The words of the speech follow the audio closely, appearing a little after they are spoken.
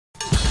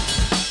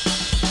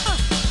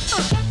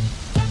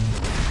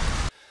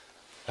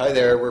Hi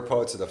there, we're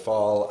Poets of the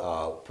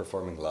Fall,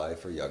 performing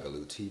live for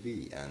Yagaloo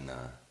TV, and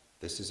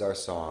this is our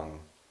song,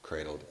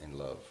 Cradled in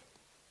Love.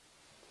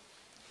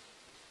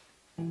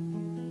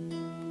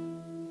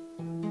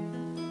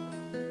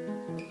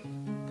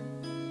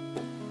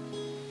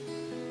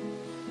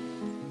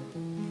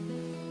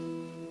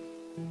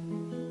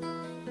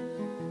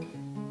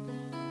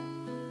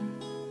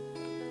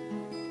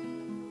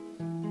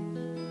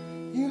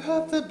 You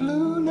have the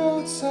blue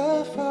note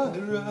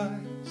sapphire eyes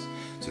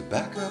to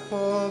back up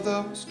all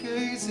those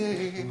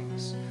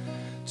gazes,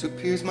 to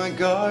pierce my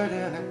guard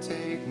and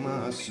take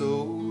my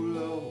soul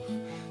off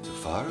to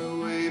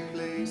faraway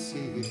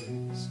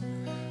places.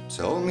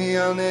 Told me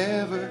I'll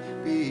never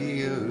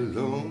be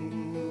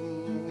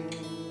alone,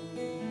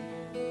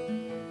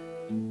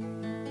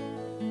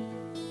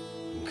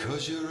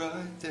 'cause you're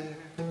right there.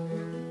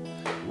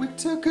 We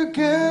took a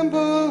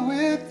gamble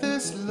with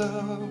this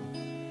love,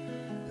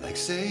 like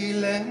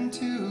sailing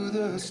to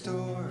the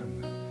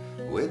storm,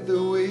 with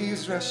the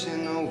waves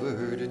rushing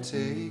over to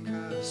take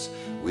us.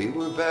 We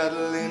were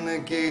battling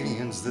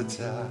against the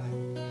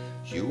tide.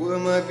 You were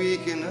my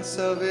beacon of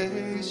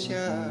salvation.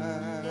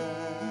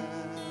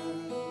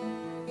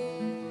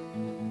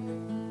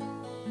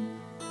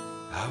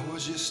 I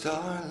was your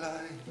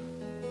starlight.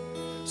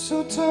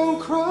 So don't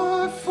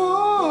cry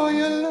for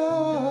your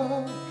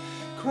love,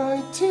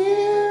 cry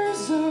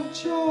tears of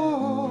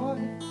joy,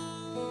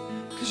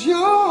 'cause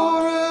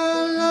you're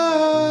alive,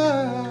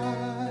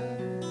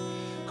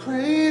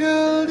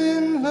 cradled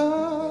in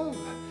love.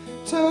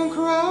 Don't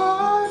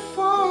cry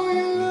for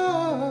your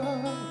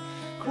love,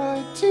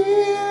 cry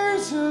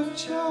tears of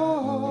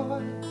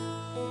joy,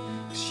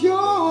 'cause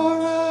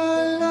you're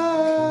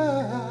alive,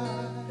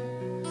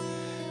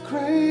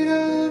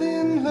 cradled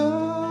in love.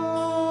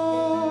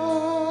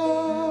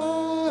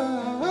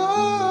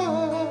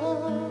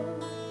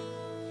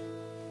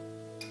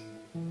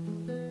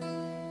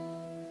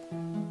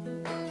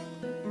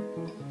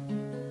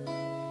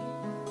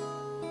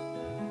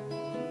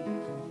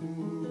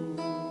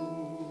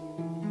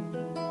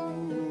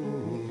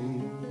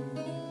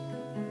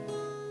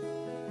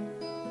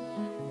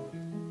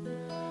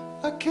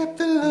 I kept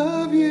the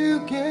love you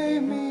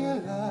gave me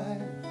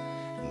alive,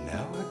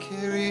 now I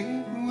carry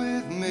it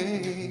with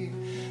me.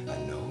 I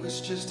know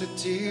it's just a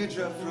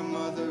teardrop from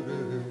Mother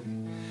Earth,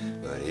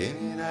 but in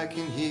it I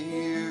can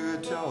hear a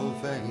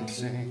dolphin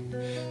sing,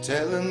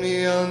 telling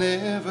me I'll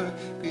never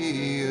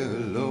be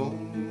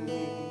alone.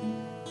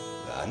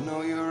 I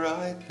know you're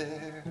right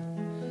there.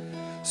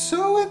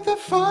 So with the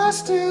fire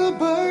still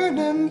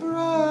burning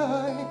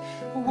bright,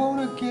 I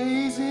wanna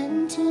gaze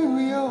into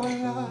your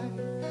light.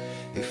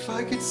 If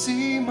I could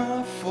see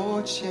my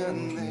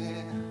fortune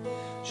there,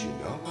 you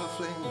know our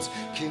flames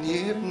can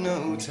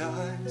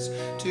hypnotize.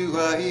 Do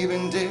I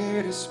even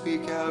dare to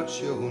speak out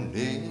your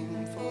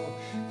name, for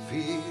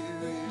fear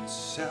it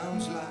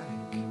sounds like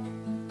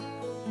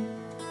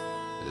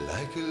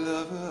a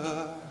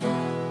lover.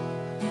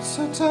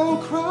 So don't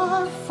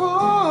cry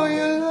for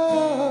your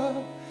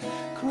love,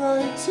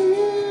 cry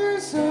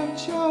tears of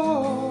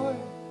joy,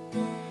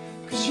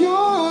 'cause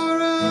you're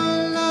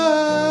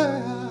alive,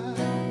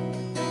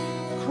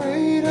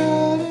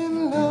 cradled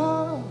in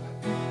love.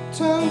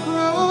 Don't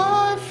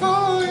cry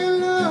for your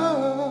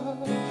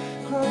love,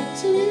 cry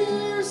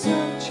tears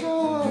of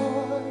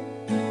joy,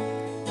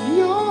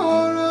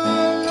 you're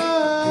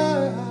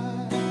alive,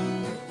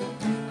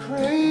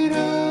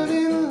 cradled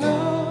in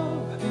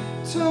love.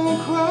 Don't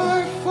cry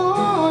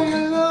for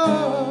your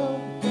love,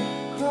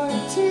 cry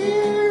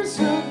tears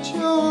of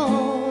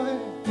joy,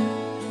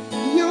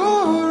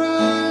 you're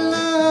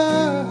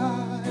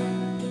alive,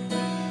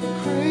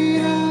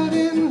 cradled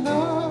in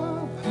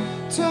love.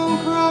 Don't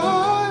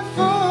cry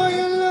for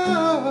your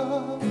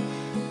love,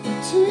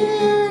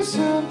 tears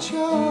of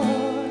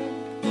joy,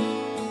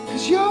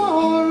 'cause you're